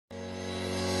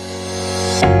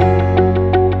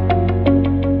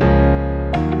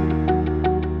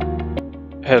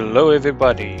Hello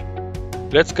everybody!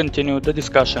 Let's continue the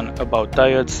discussion about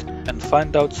diodes and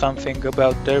find out something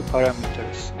about their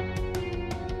parameters.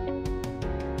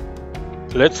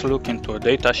 Let's look into a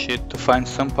datasheet to find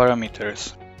some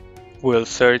parameters. We'll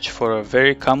search for a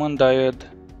very common diode,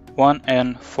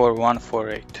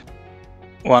 1N4148.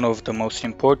 One of the most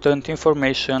important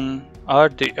information are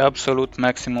the absolute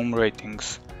maximum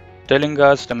ratings, telling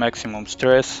us the maximum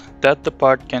stress that the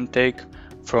part can take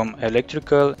from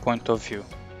electrical point of view.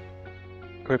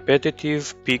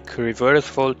 Repetitive peak reverse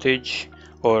voltage,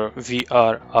 or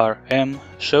VRRM,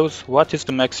 shows what is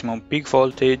the maximum peak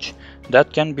voltage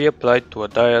that can be applied to a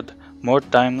diode more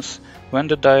times when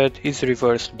the diode is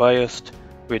reverse biased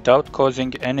without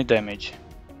causing any damage.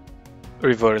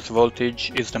 Reverse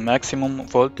voltage is the maximum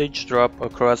voltage drop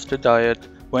across the diode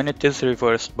when it is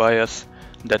reverse biased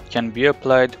that can be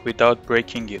applied without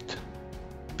breaking it.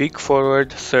 Peak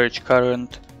forward surge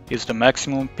current is the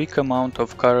maximum peak amount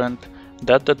of current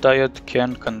that the diode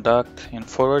can conduct in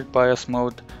forward bias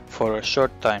mode for a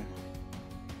short time.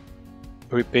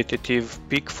 Repetitive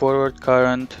peak forward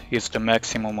current is the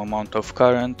maximum amount of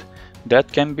current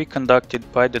that can be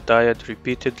conducted by the diode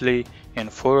repeatedly in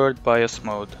forward bias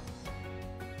mode.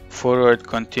 Forward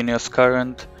continuous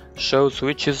current shows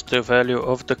which is the value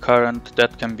of the current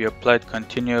that can be applied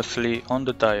continuously on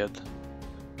the diode.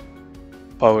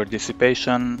 Power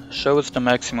dissipation shows the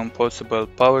maximum possible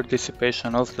power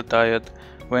dissipation of the diode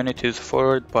when it is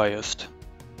forward biased.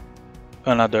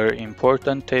 Another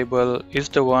important table is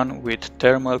the one with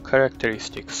thermal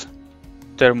characteristics.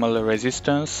 Thermal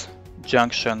resistance,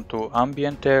 junction to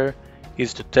ambient air,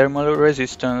 is the thermal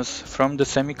resistance from the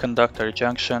semiconductor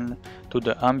junction to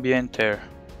the ambient air.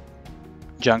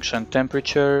 Junction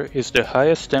temperature is the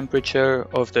highest temperature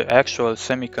of the actual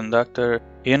semiconductor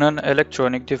in an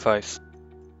electronic device.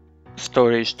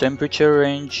 Storage temperature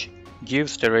range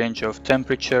gives the range of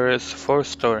temperatures for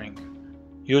storing.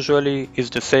 Usually is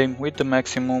the same with the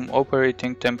maximum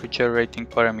operating temperature rating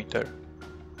parameter.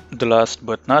 The last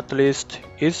but not least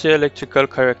is the electrical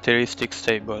characteristics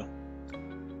table.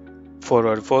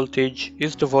 Forward voltage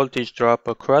is the voltage drop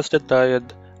across the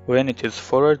diode when it is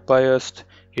forward biased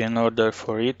in order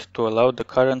for it to allow the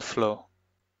current flow.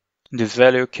 This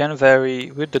value can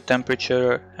vary with the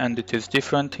temperature, and it is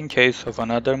different in case of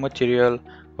another material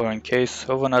or in case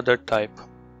of another type.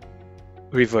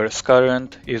 Reverse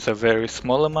current is a very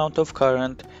small amount of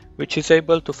current which is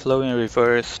able to flow in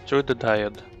reverse through the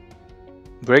diode.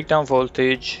 Breakdown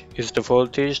voltage is the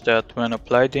voltage that when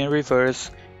applied in reverse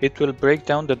it will break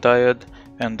down the diode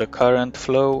and the current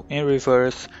flow in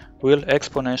reverse will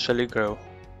exponentially grow.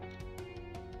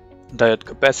 Diode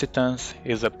capacitance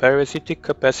is a parasitic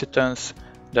capacitance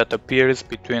that appears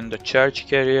between the charge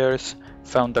carriers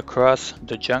found across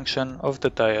the junction of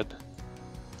the diode.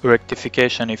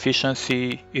 Rectification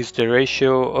efficiency is the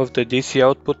ratio of the DC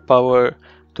output power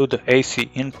to the AC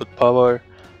input power,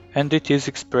 and it is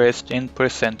expressed in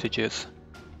percentages.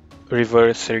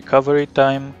 Reverse recovery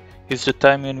time is the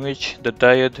time in which the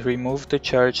diode removes the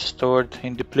charge stored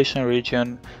in depletion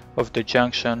region of the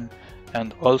junction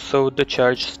and also the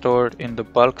charge stored in the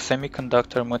bulk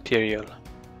semiconductor material.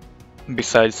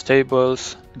 Besides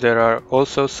tables, there are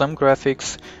also some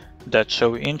graphics that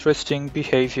show interesting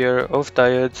behavior of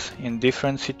diodes in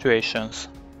different situations.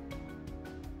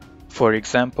 For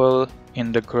example,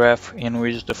 in the graph in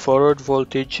which the forward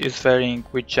voltage is varying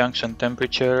with junction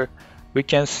temperature, we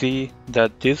can see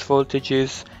that these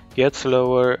voltages get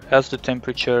lower as the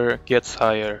temperature gets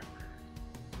higher.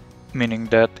 Meaning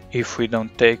that if we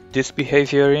don't take this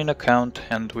behavior in account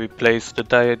and we place the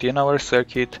diode in our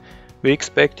circuit, we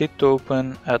expect it to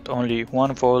open at only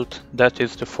 1 volt, that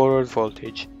is the forward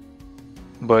voltage.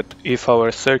 But if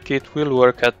our circuit will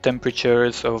work at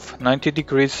temperatures of 90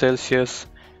 degrees Celsius,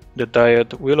 the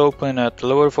diode will open at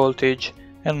lower voltage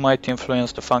and might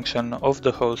influence the function of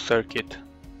the whole circuit.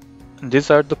 These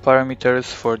are the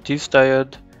parameters for this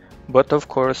diode, but of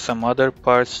course some other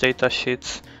parts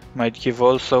datasheets might give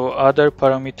also other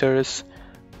parameters,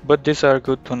 but these are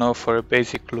good to know for a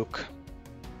basic look.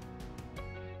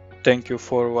 Thank you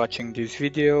for watching this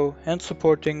video and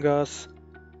supporting us.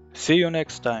 See you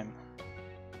next time.